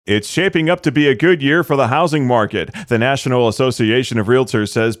It's shaping up to be a good year for the housing market. The National Association of Realtors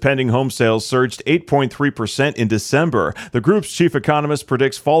says pending home sales surged 8.3% in December. The group's chief economist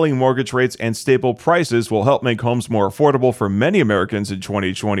predicts falling mortgage rates and stable prices will help make homes more affordable for many Americans in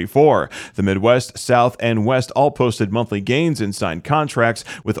 2024. The Midwest, South, and West all posted monthly gains in signed contracts,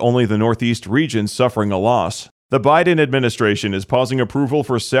 with only the Northeast region suffering a loss. The Biden administration is pausing approval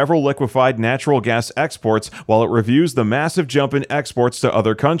for several liquefied natural gas exports while it reviews the massive jump in exports to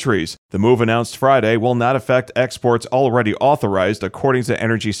other countries. The move announced Friday will not affect exports already authorized, according to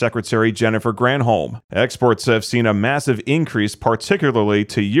Energy Secretary Jennifer Granholm. Exports have seen a massive increase, particularly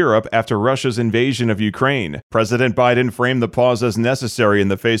to Europe, after Russia's invasion of Ukraine. President Biden framed the pause as necessary in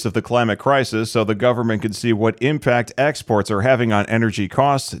the face of the climate crisis so the government can see what impact exports are having on energy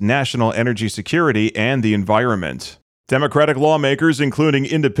costs, national energy security, and the environment. Democratic lawmakers, including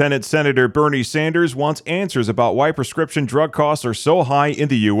independent Senator Bernie Sanders, want answers about why prescription drug costs are so high in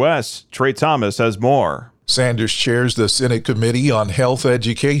the U.S. Trey Thomas has more. Sanders chairs the Senate Committee on Health,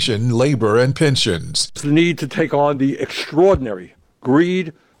 Education, Labor, and Pensions. The need to take on the extraordinary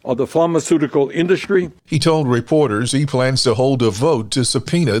greed of the pharmaceutical industry. He told reporters he plans to hold a vote to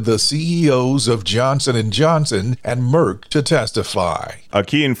subpoena the CEOs of Johnson & Johnson and Merck to testify. A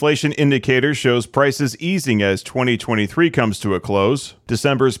key inflation indicator shows prices easing as 2023 comes to a close.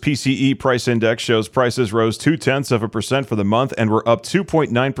 December's PCE price index shows prices rose 0.2% for the month and were up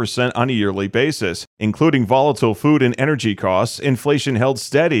 2.9% on a yearly basis. Including volatile food and energy costs, inflation held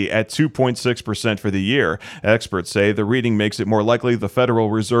steady at 2.6% for the year. Experts say the reading makes it more likely the Federal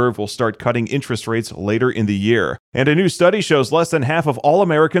Reserve will start cutting interest rates later in the year. And a new study shows less than half of all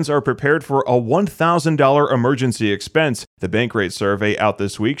Americans are prepared for a $1,000 emergency expense. The Bankrate survey out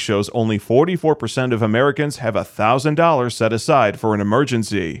this week shows only 44% of Americans have $1,000 set aside for an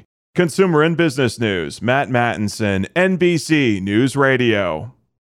emergency. Consumer and business news. Matt Mattinson, NBC News Radio.